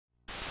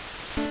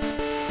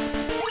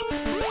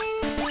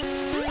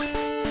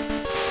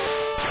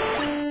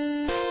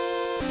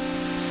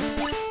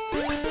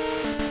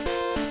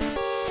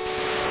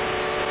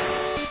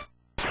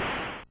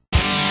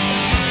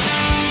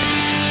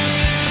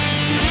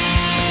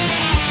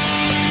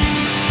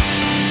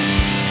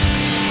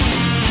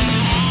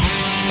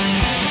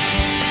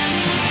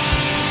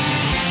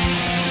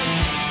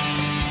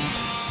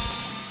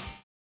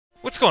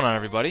going on,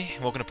 everybody?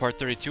 Welcome to part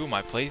 32 of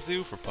my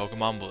playthrough for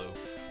Pokemon Blue.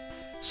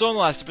 So in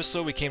the last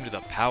episode we came to the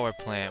power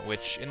plant,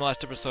 which in the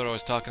last episode I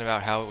was talking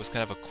about how it was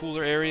kind of a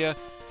cooler area,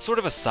 sort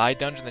of a side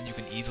dungeon that you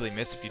can easily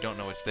miss if you don't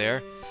know it's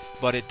there.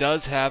 But it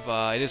does have,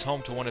 it is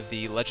home to one of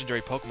the legendary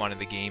Pokemon in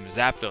the game,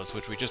 Zapdos,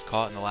 which we just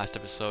caught in the last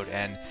episode,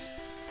 and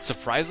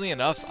surprisingly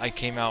enough, I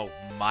came out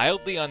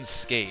mildly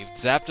unscathed.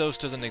 Zapdos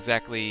doesn't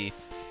exactly,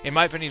 in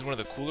my opinion, he's one of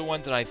the cooler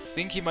ones, and I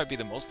think he might be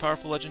the most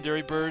powerful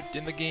legendary bird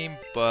in the game,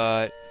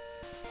 but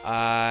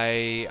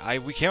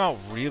we came out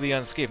really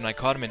unscathed, and I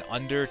caught him in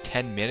under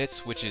 10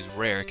 minutes, which is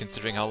rare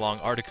considering how long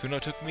Articuno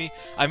took me.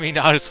 I mean,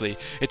 honestly,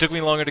 it took me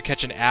longer to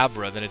catch an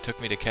Abra than it took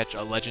me to catch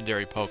a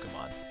legendary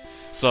Pokemon.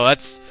 So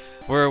that's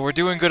we're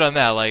doing good on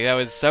that. Like that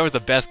was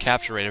the best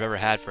capture rate I've ever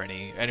had for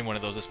any one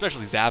of those,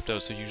 especially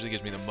Zapdos, who usually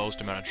gives me the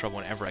most amount of trouble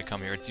whenever I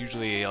come here. It's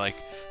usually like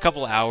a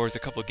couple of hours, a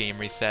couple of game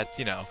resets,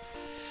 you know.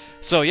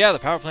 So yeah, the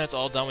power plant's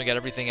all done. We got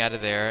everything out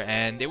of there,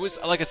 and it was,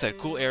 like I said,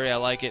 cool area. I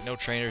like it. No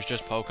trainers,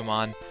 just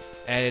Pokemon.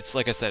 And it's,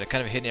 like I said, a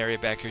kind of a hidden area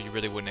back here. You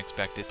really wouldn't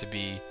expect it to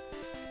be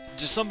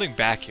just something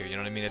back here, you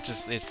know what I mean? It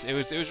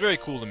was very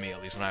cool to me,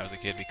 at least when I was a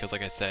kid, because,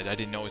 like I said, I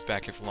didn't know it was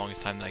back here for the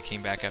longest time, and I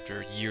came back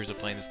after years of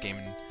playing this game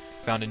and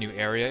found a new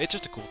area. It's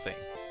just a cool thing.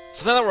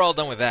 So now that we're all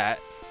done with that,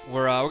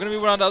 we're going to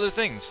move on to other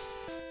things.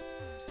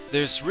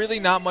 There's really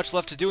not much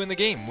left to do in the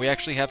game. We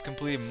actually have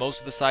completed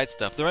most of the side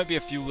stuff. There might be a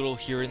few little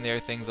here and there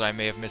things that I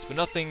may have missed, but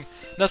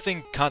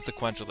nothing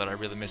consequential that I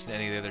really missed in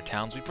any of the other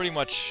towns. We pretty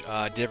much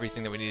did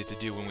everything that we needed to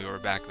do when we were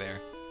back there.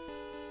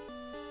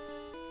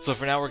 So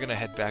for now, we're gonna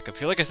head back up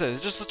here. Like I said,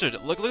 it's just such a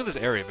look at this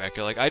area back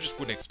here. Like I just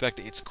wouldn't expect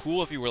it. It's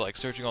cool if you were like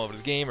searching all over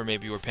the game, or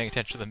maybe you were paying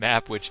attention to the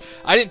map, which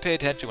I didn't pay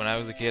attention when I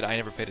was a kid. I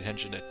never paid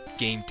attention to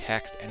game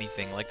text,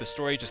 anything. Like the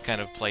story just kind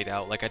of played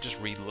out. Like I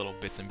just read little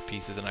bits and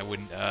pieces, and I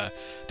wouldn't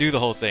do the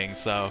whole thing.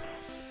 So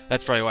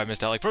that's probably why I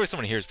missed out. Like probably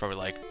someone here is probably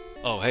like,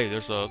 oh hey,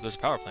 there's a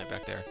power plant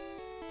back there.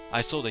 I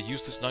sold a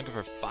useless nugget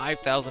for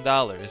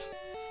 $5,000.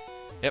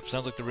 Yep,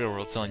 sounds like the real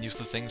world, selling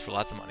useless things for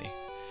lots of money.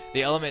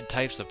 The element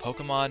types of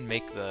Pokemon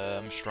make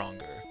them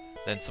stronger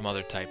than some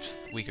other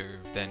types, weaker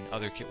than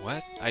other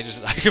what? I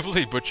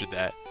completely butchered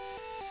that.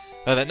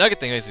 That nugget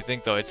thing makes me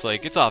think, though, it's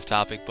off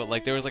topic, but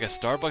like there was like a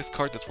Starbucks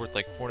card that's worth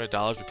like $400,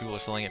 but people are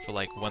selling it for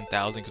like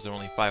 1,000 because they're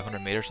only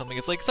 500 made or something.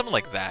 It's like something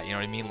like that, you know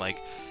what I mean?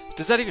 Like,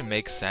 does that even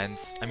make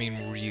sense? I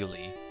mean,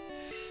 really?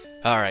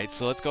 Alright,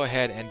 so let's go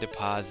ahead and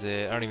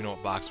deposit. I don't even know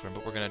what box we're in,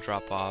 but we're gonna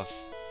drop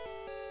off.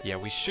 Yeah,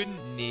 we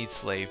shouldn't need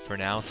Slave for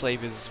now.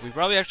 Slave is... we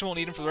probably actually won't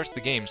need him for the rest of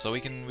the game, so we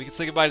can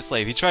say goodbye to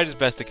Slave. He tried his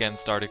best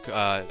against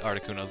Articuno,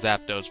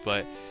 Zapdos,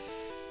 but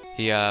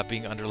he,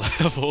 being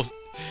underleveled...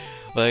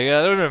 like,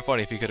 that would have been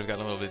funny if he could have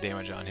gotten a little bit of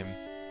damage on him.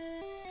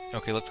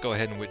 Okay, let's go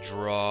ahead and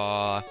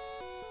withdraw...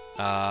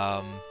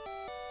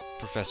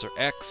 Professor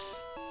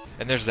X.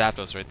 And there's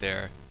Zapdos right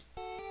there.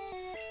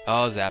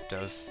 Oh,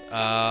 Zapdos.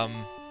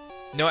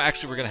 No,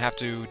 actually, we're gonna have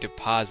to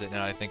deposit, now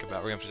that I think about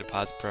it. We're gonna have to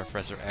deposit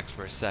Professor X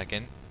for a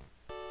second.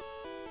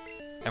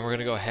 And we're going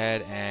to go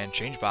ahead and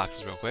change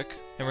boxes real quick.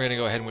 And we're going to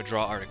go ahead and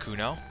withdraw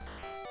Articuno.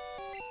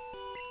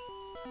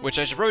 Which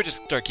I should probably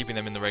just start keeping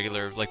them in the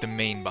regular, like the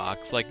main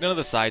box. Like none of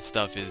the side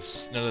stuff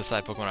is, none of the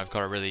side Pokemon I've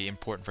caught are really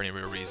important for any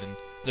real reason.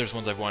 There's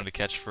ones I've wanted to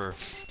catch for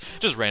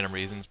just random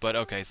reasons. But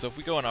okay, so if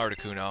we go on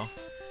Articuno,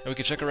 and we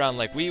can check around,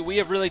 like we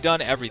have really done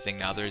everything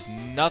now. There's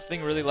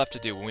nothing really left to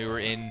do. When we were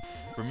in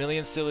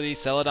Vermilion City,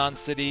 Celadon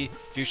City,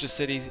 Fuchsia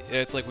City,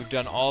 it's like we've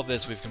done all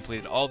this, we've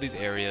completed all these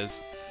areas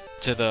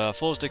to the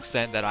fullest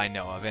extent that I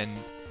know of, and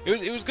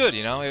it was good,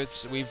 you know.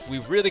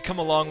 We've really come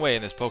a long way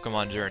in this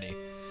Pokemon journey.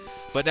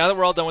 But now that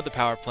we're all done with the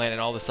power plant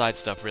and all the side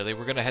stuff, really,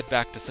 we're gonna head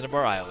back to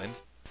Cinnabar Island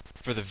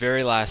for the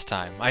very last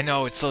time. I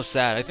know, it's so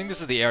sad. I think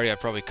this is the area I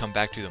probably come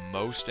back to the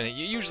most, and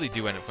you usually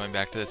do end up coming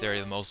back to this area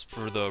the most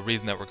for the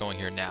reason that we're going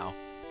here now.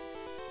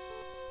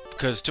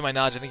 Because to my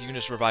knowledge, I think you can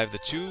just revive the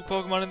 2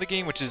 Pokemon in the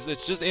game, which is,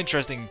 it's just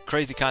interesting,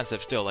 crazy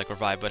concept still, like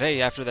revive. But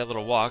hey, after that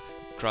little walk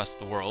across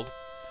the world.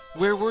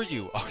 Where were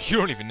you? Oh, you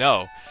don't even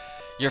know.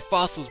 Your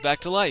fossil's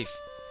back to life.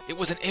 It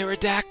was an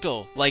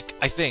Aerodactyl. Like,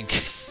 I think.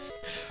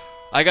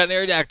 I got an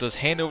Aerodactyl. Just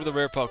hand over the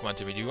rare Pokemon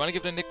to me. Do you want to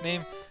give it a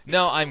nickname?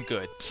 No, I'm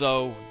good.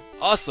 So,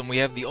 awesome. We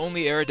have the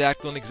only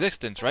Aerodactyl in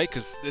existence, right?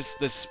 Because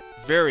this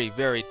very,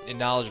 very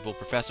knowledgeable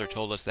professor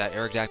told us that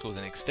Aerodactyl was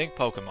an extinct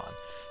Pokemon.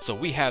 So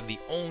we have the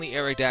only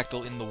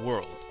Aerodactyl in the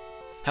world.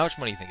 How much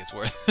money do you think it's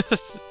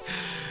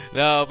worth?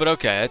 No, but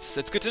okay.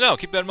 That's good to know.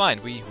 Keep that in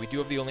mind. We do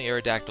have the only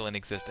Aerodactyl in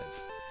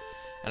existence.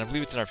 And I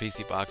believe it's in our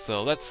PC box,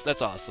 so that's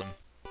awesome.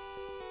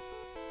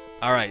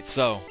 Alright,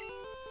 so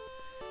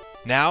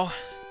now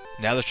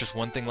there's just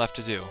one thing left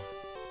to do.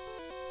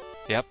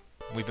 Yep,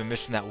 we've been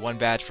missing that one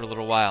badge for a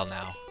little while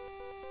now.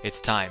 It's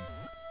time.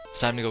 It's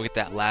time to go get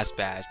that last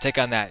badge. Take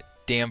on that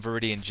damn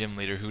Viridian gym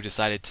leader who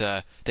decided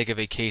to take a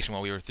vacation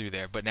while we were through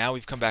there. But now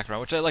we've come back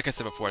around, which, like I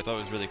said before, I thought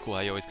it was really cool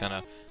how you always kind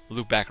of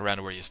loop back around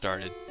to where you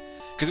started.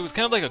 Because it was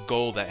kind of like a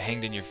goal that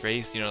hanged in your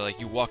face, you know, like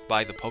you walked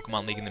by the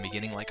Pokemon League in the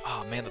beginning, like,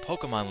 oh man, the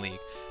Pokemon League,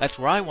 that's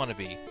where I want to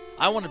be.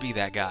 I want to be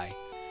that guy.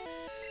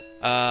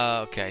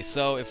 Okay,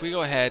 so if we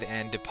go ahead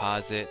and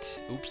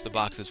deposit... Oops, the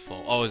box is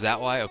full. Oh, is that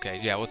why? Okay,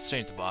 yeah, let's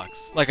change the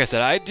box. Like I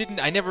said,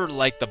 I never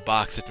liked the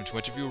box system too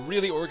much. If you were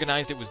really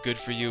organized, it was good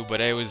for you, but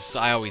I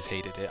always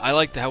hated it. I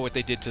liked what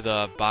they did to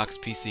the box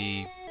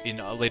PC in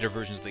later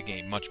versions of the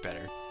game, much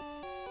better.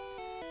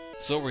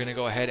 So we're gonna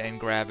go ahead and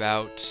grab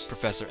out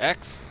Professor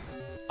X.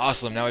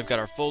 Awesome, now we've got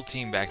our full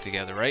team back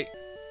together, right?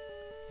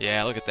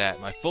 Yeah, look at that.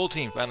 My full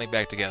team finally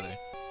back together.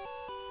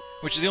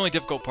 Which is the only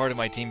difficult part of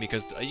my team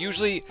because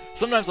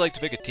sometimes I like to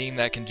pick a team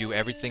that can do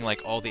everything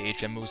like all the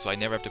HM moves so I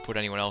never have to put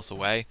anyone else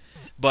away.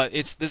 But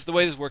the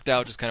way this worked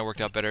out just kind of worked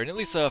out better and at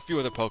least a few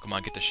other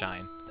Pokemon get to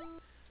shine.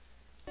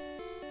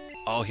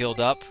 All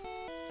healed up.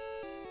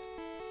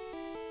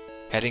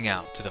 Heading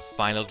out to the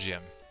final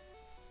gym.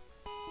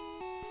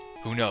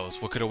 Who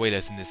knows what could await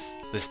us in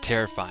this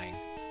terrifying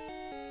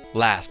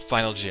last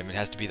final gym. It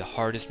has to be the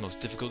hardest, most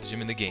difficult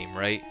gym in the game,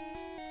 right?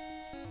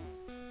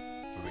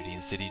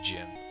 Viridian City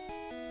Gym.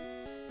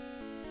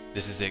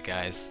 This is it,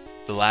 guys.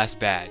 The last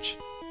badge.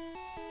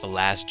 The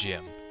last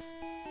gym.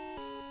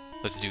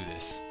 Let's do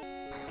this.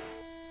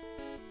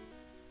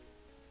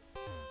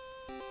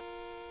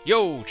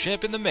 Yo,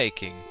 champ in the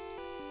making.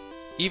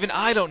 Even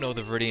I don't know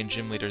the Viridian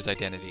Gym Leader's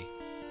identity.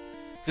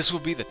 This will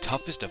be the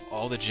toughest of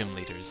all the gym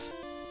leaders.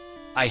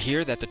 I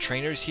hear that the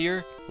trainers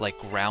here like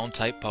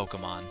ground-type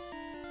Pokemon.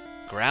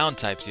 Ground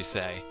types, you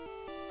say?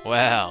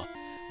 Well,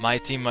 my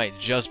team might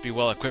just be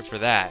well equipped for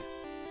that.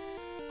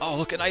 Oh,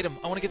 look, an item.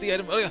 I want to get the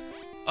item. Oh, yeah.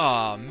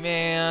 Aw,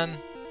 man.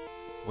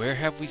 Where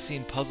have we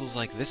seen puzzles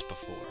like this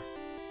before?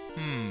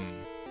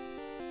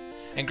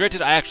 And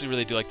granted, I actually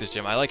really do like this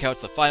gym. I like how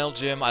it's the final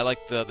gym. I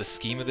like the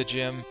scheme of the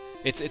gym.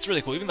 It's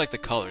really cool. Even like the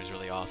color is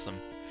really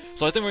awesome.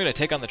 So I think we're going to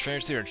take on the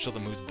trainers here and show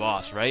them who's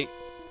boss, right?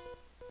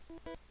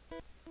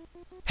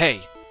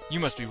 Hey, you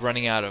must be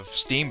running out of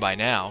steam by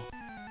now.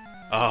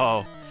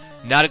 Oh,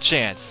 not a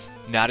chance.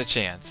 Not a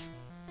chance.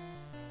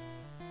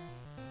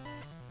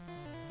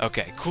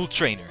 Okay, cool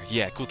trainer.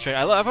 Yeah, cool trainer.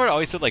 I've heard it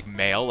always said like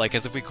male, like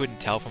as if we couldn't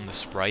tell from the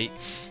sprite.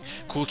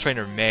 Cool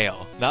trainer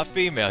male, not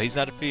female. He's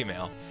not a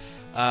female.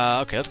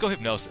 Okay, let's go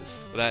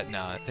Hypnosis.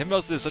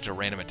 Hypnosis is such a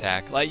random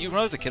attack. Like when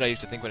I was a kid, I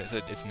used to think when it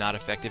said it's not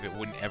effective, it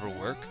wouldn't ever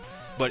work.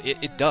 But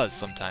it does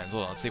sometimes.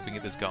 Hold on, let's see if we can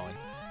get this going.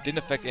 Didn't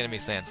affect enemy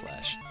Sand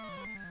Slash.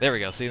 There we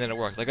go. See, then it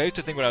works. Like I used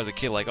to think when I was a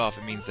kid, like, oh, if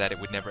it means that,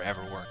 it would never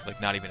ever work. Like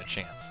not even a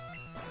chance.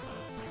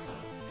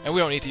 And we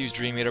don't need to use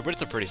Dream Eater, but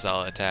it's a pretty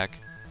solid attack.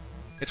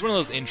 It's one of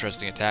those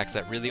interesting attacks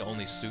that really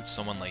only suits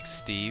someone like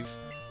Steve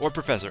or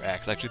Professor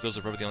X. Actually, those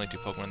are probably the only two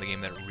Pokemon in the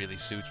game that it really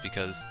suits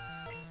because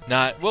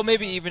well,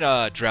 maybe even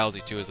Drowsy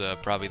too is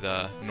probably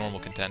the normal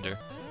contender.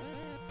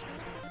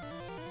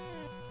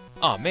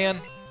 Oh man.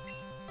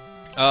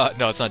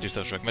 No, it's not Do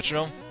So Stroke.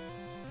 Metronome?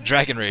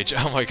 Dragon Rage.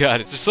 Oh my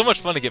god, it's just so much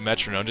fun to get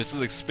Metronome. Just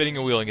like spinning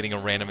a wheel and getting a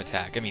random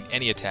attack. I mean,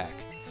 any attack.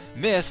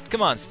 Missed?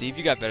 Come on, Steve,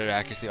 you got better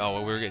accuracy. Oh,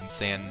 well, we were getting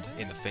sand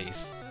in the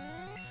face.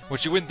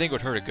 Which you wouldn't think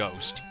would hurt a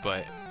ghost,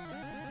 but...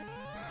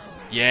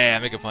 Yeah,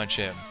 Mega Punch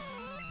him.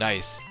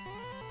 Nice.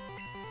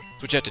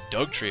 Switch out to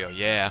Doug Trio,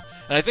 yeah.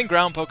 And I think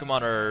ground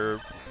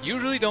Pokemon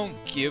usually don't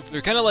give...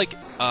 They're kind of like,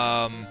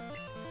 how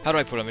do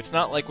I put them? It's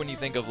not like when you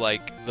think of,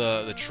 like,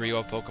 the trio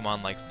of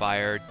Pokemon, like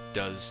Fire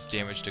does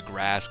damage to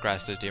Grass,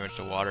 Grass does damage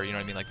to Water, you know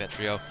what I mean? Like that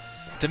trio.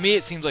 To me,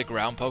 it seems like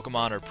ground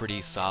Pokemon are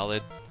pretty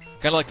solid.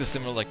 Kind of like the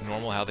similar, like,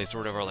 normal, how they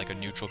sort of are, like, a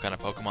neutral kind of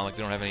Pokemon. Like,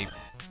 they don't have any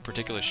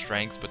particular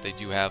strengths, but they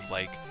do have,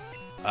 like,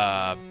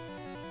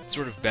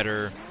 sort of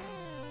better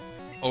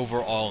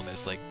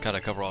overallness, like, kind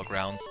of cover all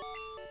grounds.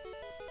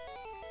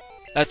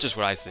 That's just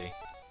what I see.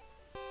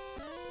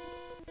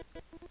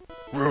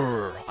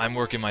 Roar! I'm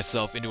working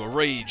myself into a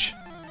rage!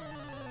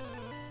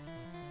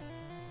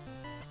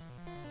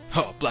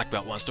 Huh, Black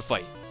Belt wants to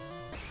fight.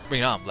 Bring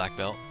it on, Black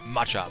Belt.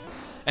 Machop.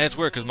 And it's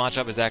weird, because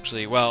Machop is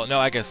actually... Well, no,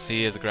 I guess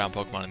he is a ground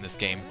Pokemon in this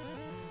game.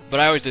 But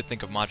I always did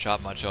think of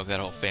Machop, that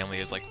whole family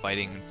is like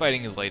fighting.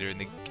 Fighting is later in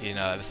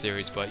the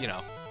series, but, you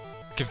know.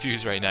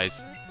 Confused right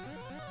nice.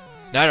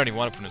 Now I don't even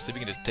want to put him to sleep, he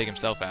can just take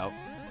himself out.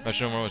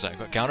 Metronome, what was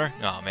that? Counter?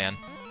 Oh man.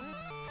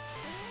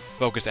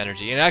 Focus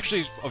Energy. And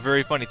actually, a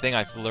very funny thing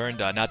I've learned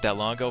not that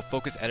long ago,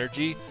 Focus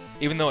Energy,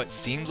 even though it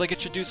seems like it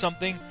should do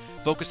something,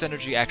 Focus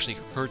Energy actually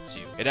hurts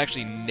you. It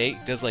actually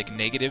does like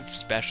negative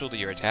special to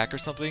your attack or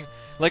something.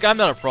 Like, I'm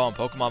not a pro on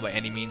Pokemon by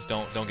any means,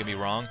 don't get me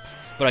wrong.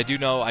 But I do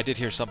know, I did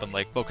hear something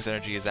like Focus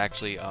Energy is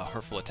actually a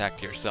hurtful attack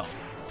to yourself.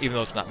 Even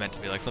though it's not meant to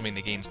be, like something in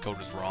the game's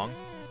code is wrong.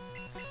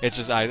 It's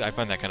just, I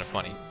find that kind of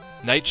funny.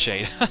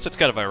 Nightshade, that's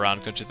kind of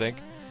ironic, don't you think?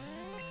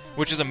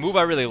 Which is a move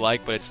I really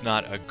like, but it's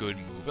not a good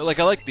move. Like,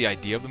 I like the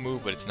idea of the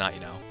move, but it's not,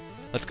 you know.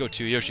 Let's go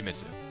to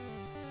Yoshimitsu.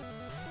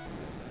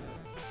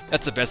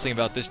 That's the best thing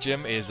about this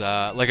gym is,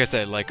 like I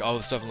said, like all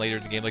the stuff later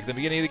in the game. Like, the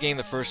beginning of the game,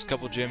 the first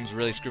couple gyms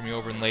really screw me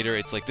over, and later,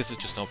 it's like, this is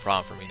just no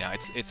problem for me now.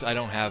 I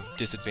don't have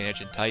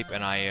disadvantage in type,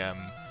 and I am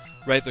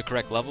right at the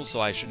correct level, so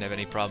I shouldn't have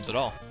any problems at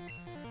all.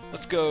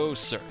 Let's go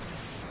Surf.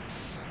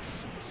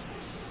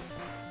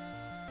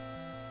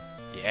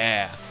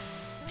 Yeah.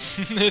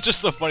 It's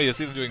just so funny to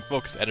see them doing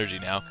Focus Energy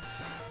now.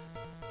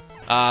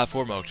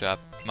 Poor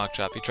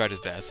Machop. He tried his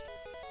best.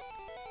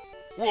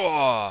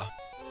 Whoa!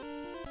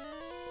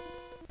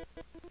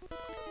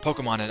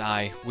 Pokemon and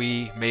I,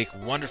 we make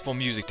wonderful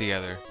music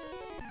together.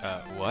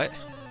 What?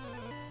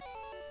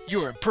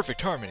 You are in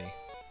perfect harmony.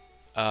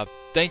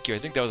 Thank you. I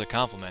think that was a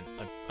compliment.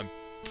 I'm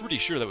pretty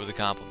sure that was a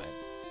compliment.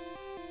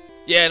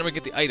 Yeah, and we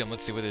get the item.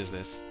 Let's see, what is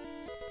this?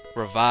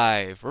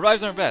 Revive.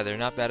 Revives aren't bad. They're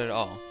not bad at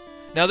all.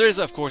 Now,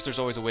 of course, there's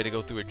always a way to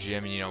go through a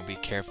gym and, you know, be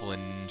careful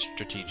and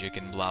strategic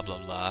and blah, blah,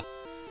 blah.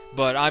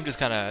 But I'm just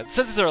kind of...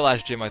 Since this is our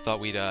last gym, I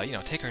thought we'd, you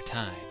know, take our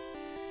time.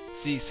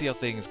 See how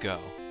things go.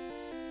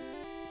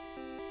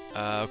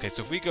 Okay,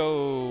 so if we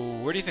go...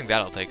 Where do you think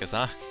that'll take us,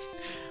 huh?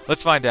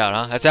 Let's find out,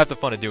 huh? That's half the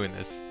fun of doing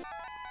this.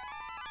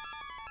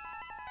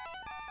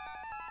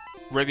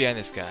 Right behind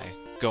this guy.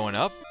 Going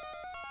up.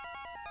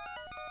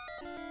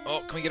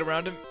 Oh, can we get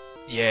around him?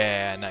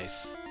 Yeah,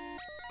 nice.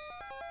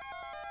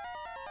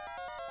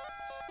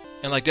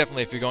 And, like,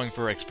 definitely if you're going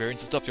for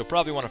experience and stuff, you'll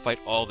probably want to fight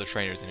all the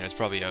trainers in here. It's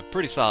probably a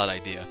pretty solid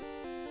idea.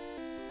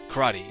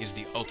 Karate is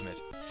the ultimate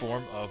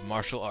form of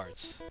martial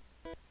arts.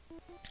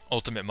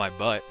 Ultimate my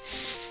butt.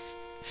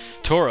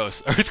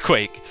 Tauros,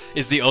 Earthquake,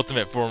 is the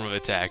ultimate form of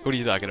attack. What are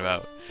you talking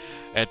about?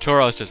 And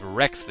Tauros just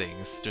wrecks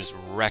things. Just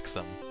wrecks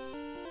them.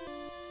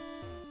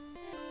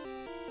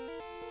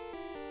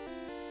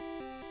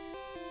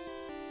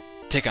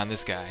 Take on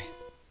this guy.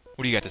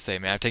 What do you got to say,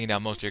 man? I've taken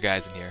down most of your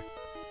guys in here.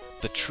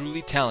 The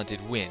truly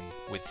talented win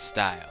with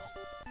style.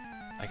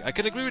 I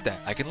can agree with that.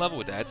 I can level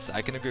with that.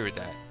 I can agree with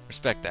that.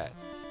 Respect that.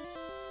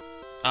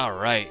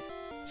 Alright.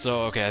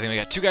 So, okay, I think we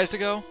got 2 guys to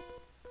go.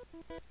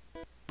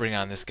 Bring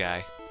on this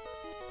guy.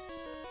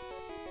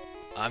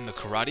 I'm the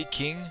Karate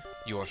King.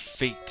 Your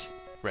fate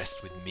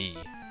rests with me.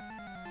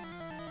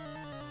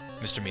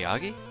 Mr.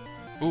 Miyagi?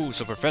 Ooh,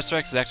 so Professor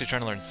X is actually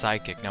trying to learn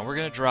Psychic. Now we're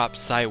going to drop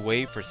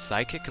Psy-Wave for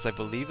Psychic, because I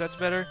believe that's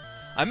better.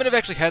 I might have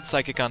actually had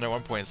Psychic on at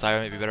one point, and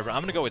Psy-Wave may be better, but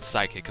I'm going to go with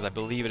Psychic, because I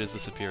believe it is the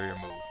superior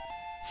move.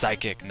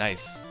 Psychic,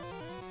 nice.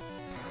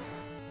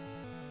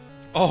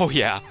 Oh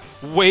yeah,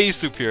 way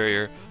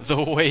superior.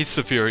 The way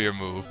superior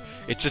move.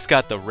 It's just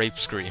got the rape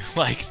scream.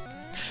 Like,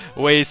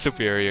 way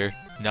superior.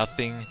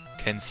 Nothing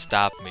can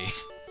stop me.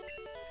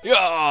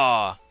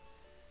 Yeah!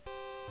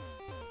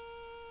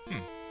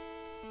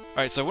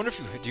 Alright, so I wonder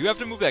if do you have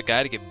to move that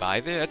guy to get by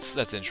there?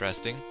 That's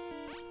interesting.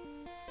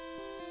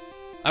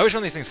 I always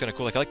find these things kind of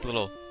cool. Like, I like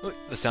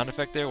the sound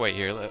effect there. Wait,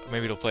 here,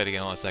 maybe it'll play it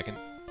again in a second.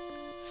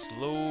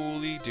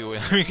 Slowly do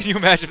it. I mean, can you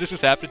imagine if this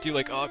was happening to you?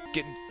 Like, oh,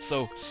 getting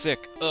so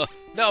sick.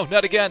 No,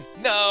 not again.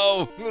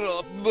 No!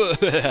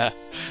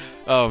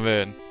 Oh,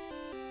 man.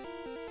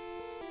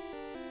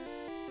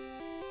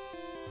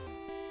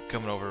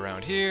 Coming over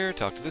around here,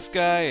 talk to this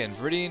guy, and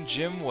Viridian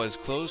Gym was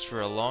closed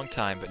for a long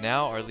time, but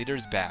now our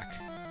leader's back.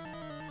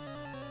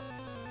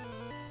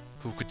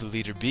 Who could the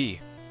leader be?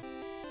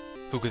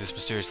 Who could this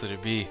mysterious leader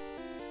be?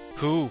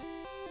 Who?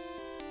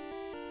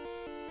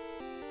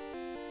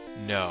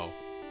 No.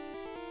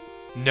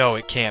 No,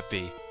 it can't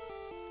be.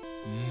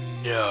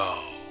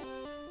 No.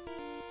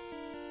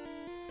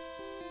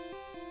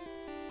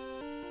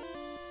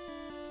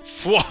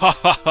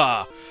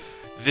 Fwahaha!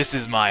 This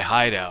is my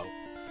hideout.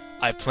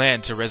 I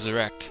plan to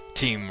resurrect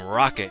Team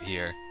Rocket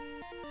here.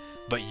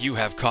 But you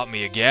have caught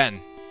me again.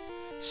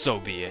 So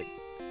be it.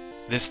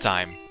 This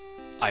time,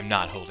 I'm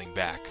not holding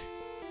back.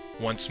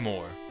 Once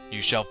more,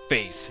 you shall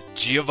face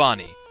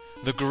Giovanni,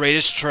 the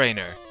greatest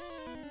trainer.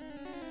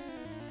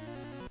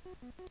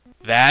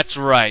 That's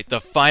right,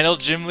 the final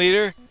gym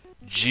leader,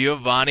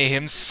 Giovanni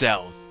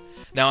himself.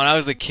 Now, when I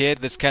was a kid,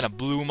 this kind of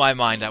blew my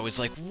mind. I was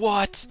like,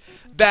 what?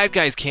 Bad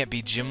guys can't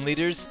be gym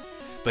leaders?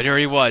 But here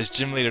he was,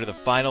 gym leader, the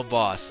final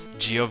boss,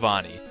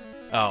 Giovanni.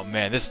 Oh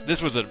man,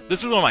 this was one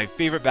of my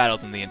favorite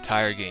battles in the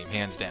entire game,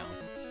 hands down.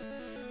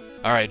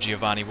 Alright,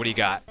 Giovanni, what do you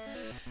got?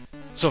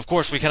 So of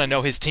course we kind of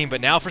know his team,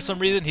 but now for some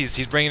reason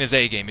he's bringing his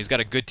A game. He's got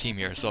a good team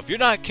here. So if you're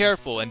not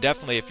careful, and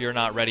definitely if you're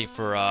not ready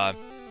for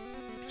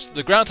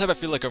the ground type, I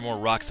feel like are more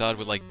rock solid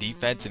with like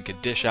defense and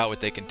can dish out what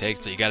they can take.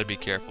 So you got to be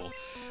careful.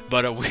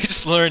 But we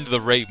just learned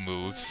the rape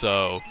move,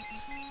 so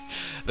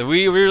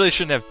we really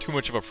shouldn't have too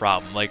much of a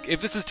problem. Like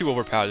if this is too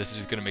overpowered, this is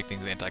just gonna make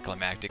things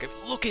anticlimactic. I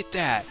mean, look at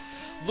that.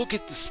 Look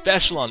at the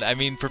special on that. I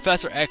mean,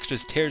 Professor X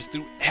just tears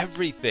through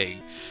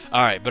everything.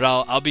 All right, but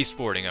I'll be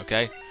sporting,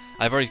 okay?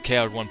 I've already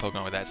KO'd one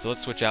Pokemon with that, so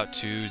let's switch out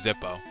to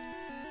Zippo.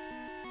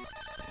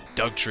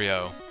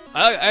 Dugtrio.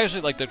 I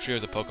actually like Dugtrio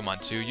as a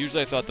Pokemon too.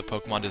 Usually I thought the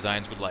Pokemon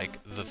designs would like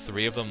the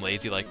 3 of them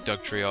lazy, like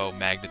Dugtrio,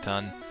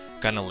 Magneton,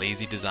 kind of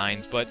lazy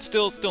designs, but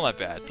still not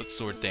bad. Let's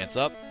Swords Dance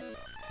up.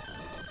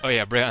 Oh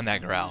yeah, bring on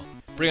that Growl.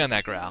 Bring on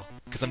that Growl,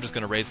 because I'm just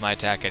going to raise my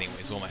attack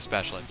anyways, well, my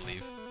special, I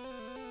believe.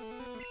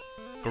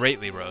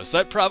 Greatly rose. So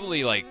that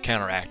probably like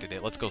counteracted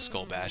it. Let's go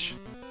Skull Bash.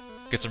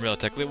 Get some real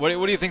attack. What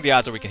do you think the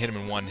odds are we can hit him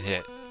in one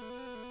hit?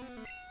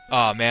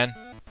 Aw, man.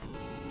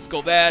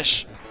 Skull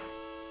Bash.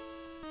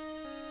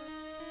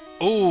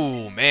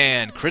 Ooh,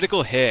 man.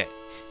 Critical hit.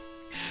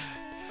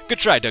 Good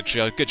try,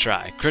 Dugtrio. Good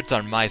try. Crits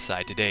on my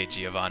side today,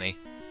 Giovanni.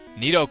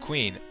 Nido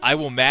Queen. I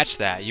will match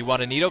that. You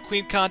want a Nido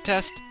Queen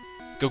contest?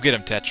 Go get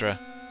him, Tetra.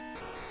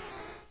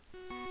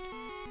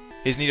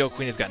 His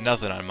Nidoqueen has got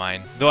nothing on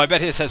mine, though I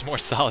bet his has more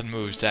solid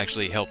moves to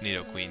actually help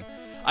Nidoqueen.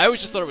 I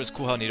always just thought it was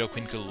cool how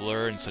Nidoqueen could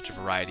learn such a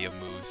variety of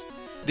moves.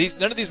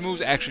 None of these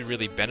moves actually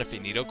really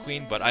benefit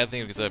Nidoqueen, but I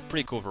think it's a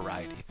pretty cool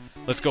variety.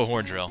 Let's go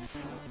Horn Drill.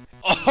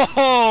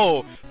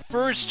 Oh!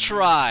 First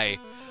try!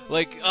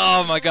 Like,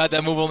 oh my god,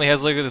 that move only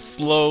has like a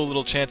slow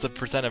little chance of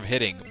percent of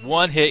hitting.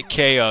 One hit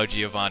KO,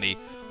 Giovanni.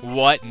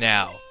 What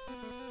now?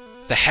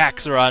 The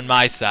hacks are on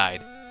my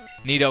side.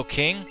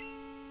 Nidoking?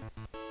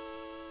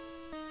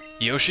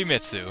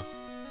 Yoshimitsu.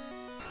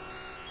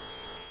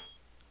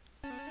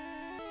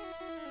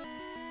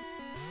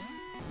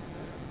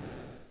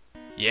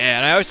 Yeah,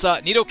 and I always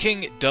thought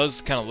Nidoking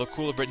does kind of look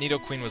cooler, but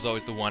Nidoqueen was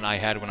always the one I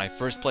had when I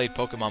first played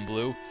Pokemon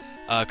Blue,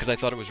 because I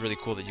thought it was really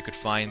cool that you could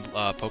find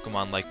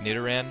Pokemon like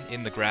Nidoran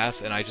in the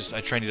grass, and I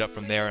trained it up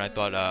from there, and I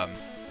thought,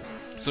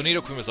 so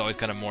Nidoqueen was always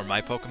kind of more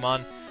my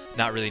Pokemon,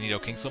 not really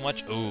Nidoking so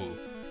much. Ooh,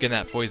 getting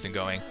that poison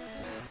going.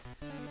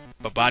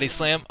 But Body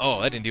Slam?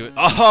 Oh, that didn't do it.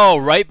 Oh,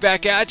 right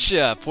back at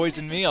ya!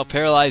 Poison me, I'll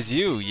paralyze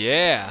you,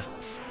 yeah!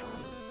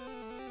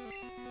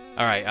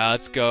 Alright,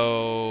 let's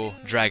go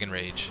Dragon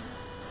Rage.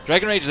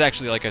 Dragon Rage is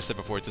actually, like I said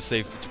before, it's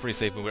a pretty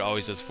safe move. It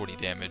always does 40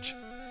 damage.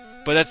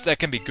 But that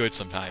can be good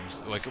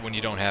sometimes, like when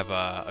you don't have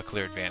a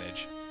clear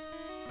advantage.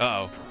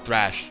 Uh-oh,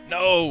 Thrash.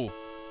 No!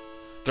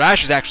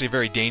 Thrash is actually a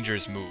very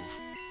dangerous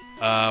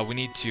move. We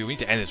need to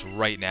end this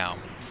right now.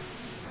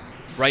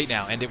 Right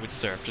now, end it with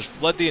Surf. Just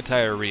flood the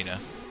entire arena.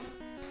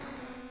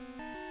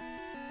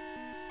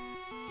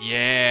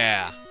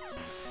 Yeah!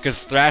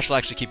 Because Thrash will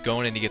actually keep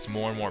going and he gets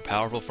more and more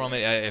powerful from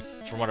it,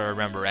 from what I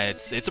remember. And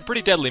it's a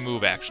pretty deadly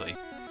move, actually.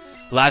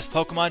 Last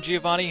Pokemon,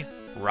 Giovanni?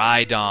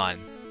 Rhydon.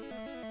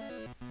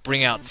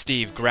 Bring out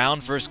Steve.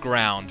 Ground versus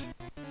ground.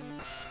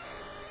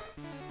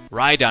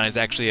 Rhydon is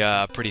actually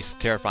a pretty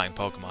terrifying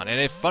Pokemon.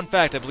 And fun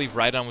fact, I believe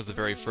Rhydon was the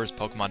very first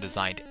Pokemon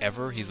designed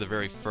ever. He's the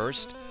very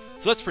first.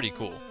 So that's pretty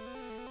cool.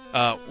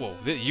 Whoa,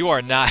 you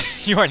are not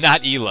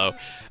Elo.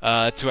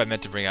 That's who I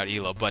meant to bring out,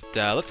 Elo. But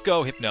let's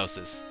go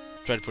Hypnosis.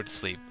 Try to put it to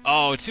sleep.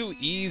 Oh, too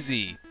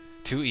easy.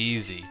 Too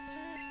easy.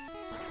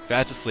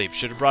 Fast asleep.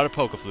 Should have brought a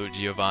Pokeflute,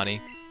 Giovanni.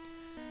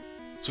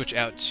 Switch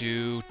out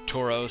to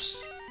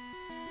Tauros.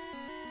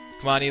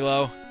 Come on,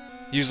 Elo.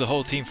 Use the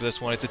whole team for this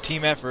one. It's a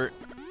team effort.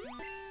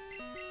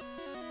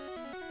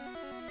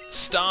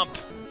 Stomp!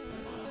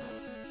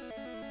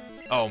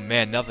 Oh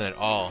man, nothing at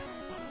all.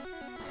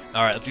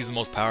 Alright, let's use the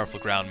most powerful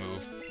ground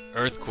move.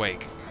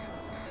 Earthquake.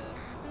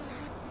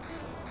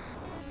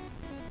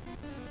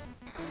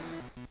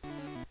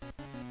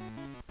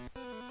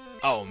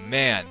 Oh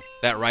man,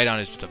 that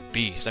Rhydon is just a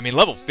beast. I mean,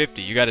 level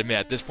 50, you gotta admit,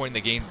 at this point in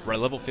the game,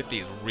 level 50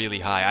 is really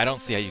high. I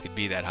don't see how you could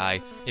be that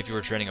high if you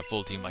were training a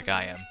full team like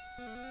I am.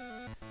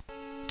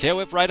 Tail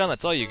Whip Rhydon,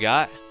 that's all you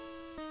got.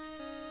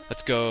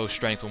 Let's go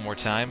Strength one more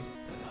time.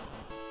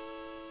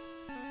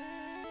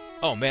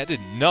 Oh man, it did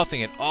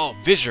nothing at all.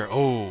 Fissure.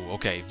 Oh,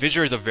 okay.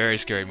 Fissure is a very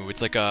scary move.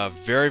 It's like a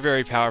very,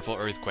 very powerful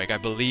Earthquake. I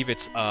believe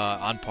it's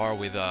on par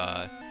with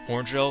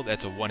Horn Drill.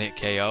 That's a one-hit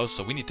KO,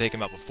 so we need to take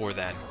him out before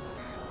then.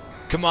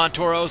 Come on,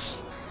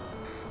 Tauros.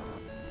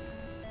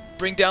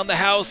 Bring down the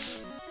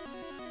house.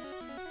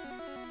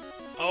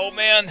 Oh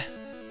man.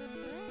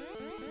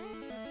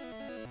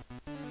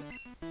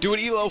 Do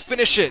it, Elo.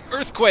 Finish it.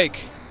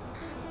 Earthquake.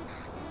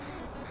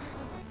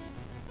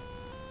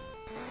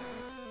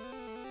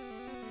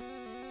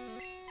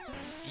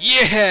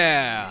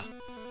 Yeah!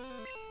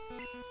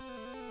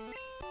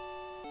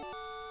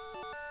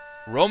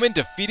 Roman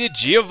defeated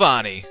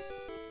Giovanni.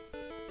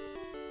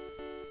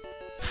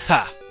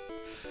 Ha!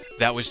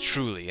 That was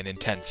truly an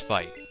intense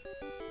fight.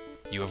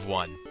 You have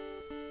won.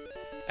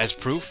 As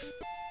proof,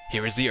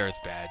 here is the Earth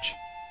Badge.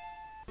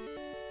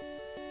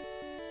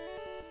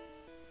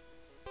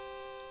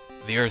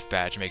 The Earth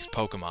Badge makes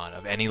Pokemon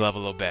of any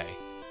level obey.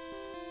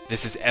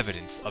 This is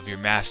evidence of your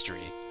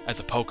mastery as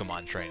a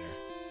Pokemon trainer.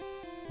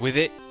 With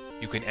it,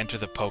 you can enter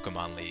the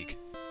Pokemon League.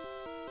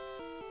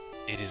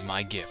 It is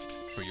my gift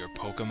for your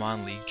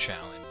Pokemon League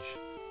challenge.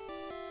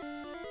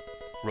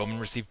 Roman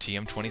received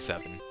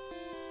TM27.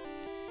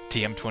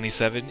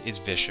 TM27 is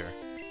Fissure.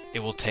 It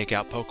will take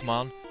out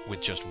Pokemon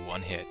with just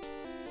one hit.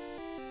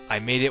 I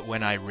made it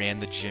when I ran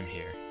the gym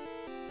here,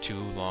 too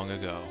long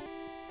ago.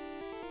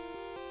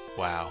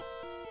 Wow.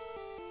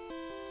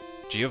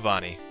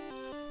 Giovanni,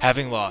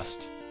 having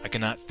lost, I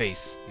cannot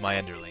face my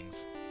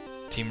underlings.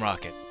 Team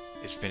Rocket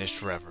is finished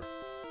forever.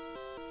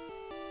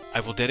 I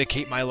will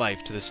dedicate my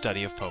life to the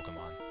study of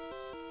Pokemon.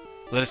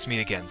 Let us meet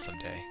again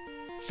someday.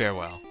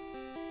 Farewell.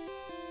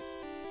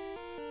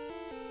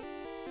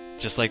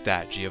 Just like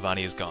that,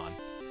 Giovanni is gone.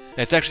 And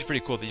it's actually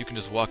pretty cool that you can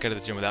just walk out of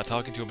the gym without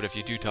talking to him, but if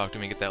you do talk to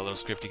him and get that little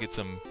script, you get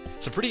some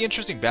pretty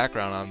interesting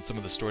background on some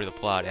of the story of the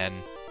plot, and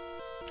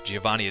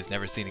Giovanni is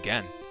never seen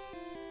again.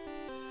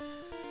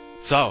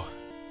 So,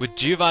 with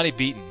Giovanni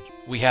beaten,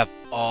 we have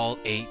all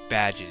 8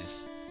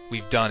 badges.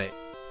 We've done it.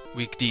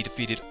 We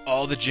defeated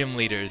all the gym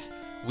leaders.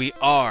 We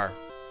are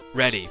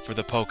ready for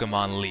the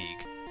Pokemon League,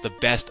 the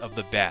best of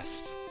the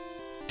best.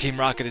 Team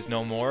Rocket is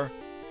no more,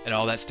 and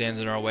all that stands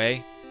in our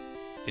way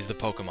is the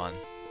Pokemon,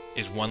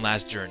 is one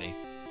last journey.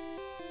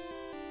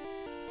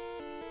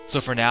 So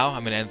for now,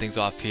 I'm going to end things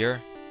off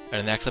here, and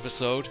in the next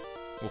episode,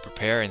 we'll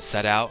prepare and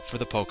set out for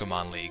the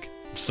Pokemon League.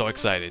 I'm so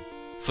excited.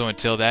 So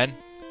until then,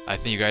 I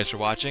thank you guys for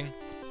watching,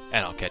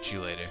 and I'll catch you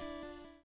later.